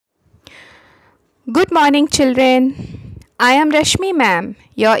Good morning, children. I am Rashmi ma'am,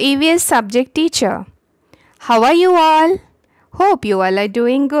 your EVS subject teacher. How are you all? Hope you all are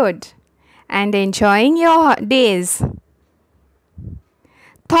doing good and enjoying your days.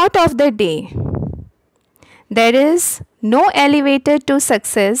 Thought of the day. There is no elevator to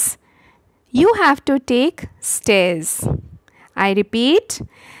success. You have to take stairs. I repeat,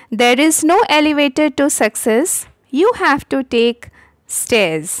 there is no elevator to success. You have to take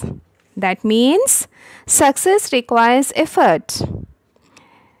stairs. That means success requires effort.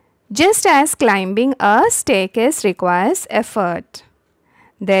 Just as climbing a staircase requires effort.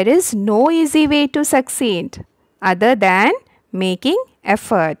 There is no easy way to succeed other than making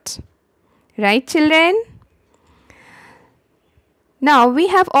effort. Right, children? Now we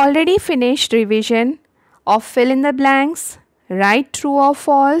have already finished revision of fill in the blanks, write true or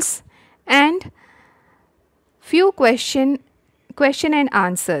false, and few question and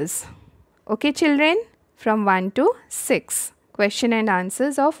answers. Okay, children, from 1 to 6. Question and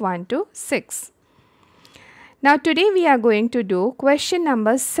answers of 1 to 6. Now today we are going to do question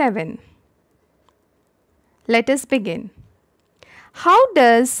number 7. Let us begin. How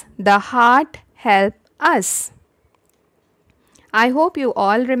does the heart help us? I hope you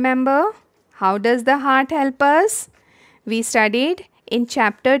all remember how does the heart help us? We studied in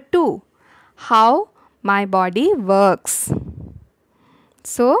chapter 2 how my body works.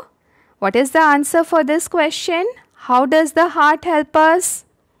 So, what is the answer for this question? How does the heart help us?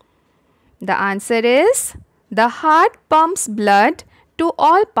 The answer is the heart pumps blood to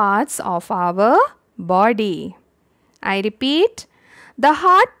all parts of our body. I repeat, the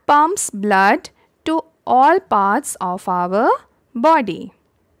heart pumps blood to all parts of our body.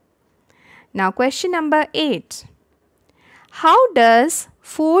 Now question number 8. How does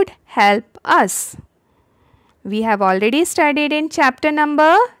food help us? We have already studied in chapter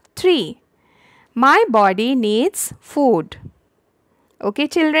number 3. My body needs food. Okay,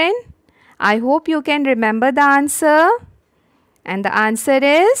 children? I hope you can remember the answer. And the answer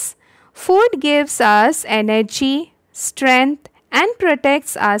is food gives us energy, strength, and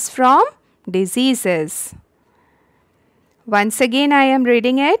protects us from diseases. Once again, I am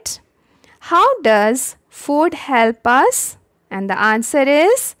reading it. How does food help us? And the answer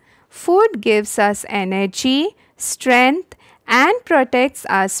is food gives us energy, strength, and protects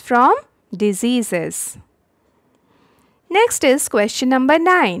us from diseases. Next is question number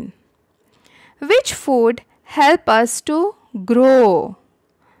 9. Which food help us to grow?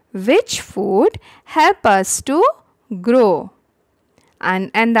 Which food help us to grow?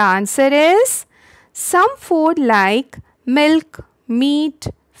 And the answer is some food like milk, meat,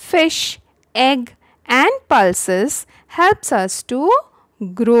 fish, egg, and pulses helps us to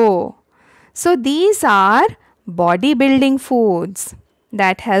grow. So these are bodybuilding foods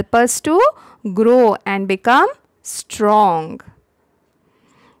that help us to grow and become strong.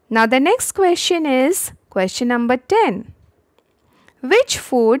 Now the next question is question number 10. Which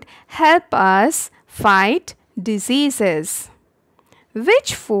food help us fight diseases?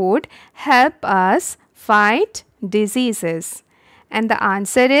 Which food help us fight diseases? And the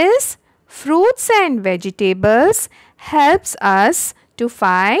answer is fruits and vegetables helps us to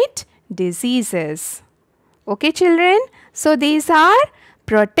fight diseases. Okay, children? So these are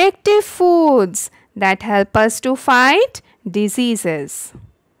protective foods that help us to fight diseases.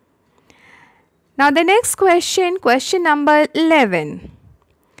 Now the next question, question number 11.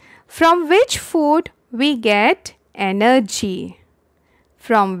 From which food we get energy?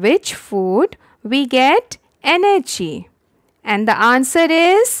 From which food we get energy? And the answer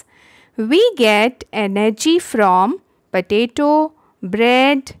is we get energy from potato,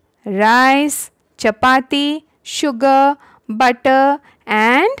 bread, rice, chapati, sugar, butter,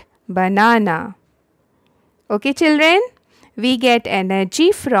 and banana. Okay, children? We get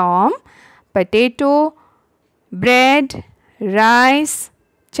energy from potato, bread, rice,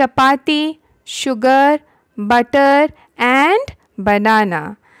 chapati, sugar, butter, and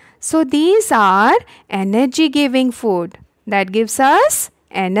banana. So these are energy giving food that gives us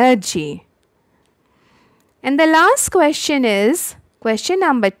energy. And the last question is question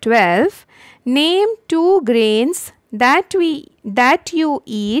number 12. Name 2 grains that you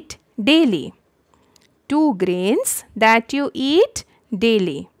eat daily. 2 grains that you eat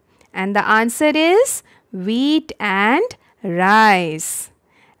daily. And the answer is wheat and rice.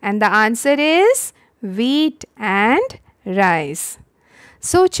 And the answer is wheat and rice.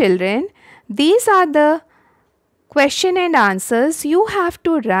 So children, these are the question and answers you have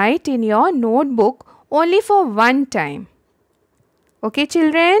to write in your notebook only for one time. Okay,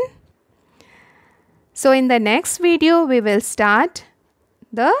 children? So in the next video, we will start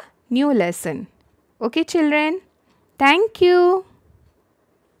the new lesson. Okay, children? Thank you.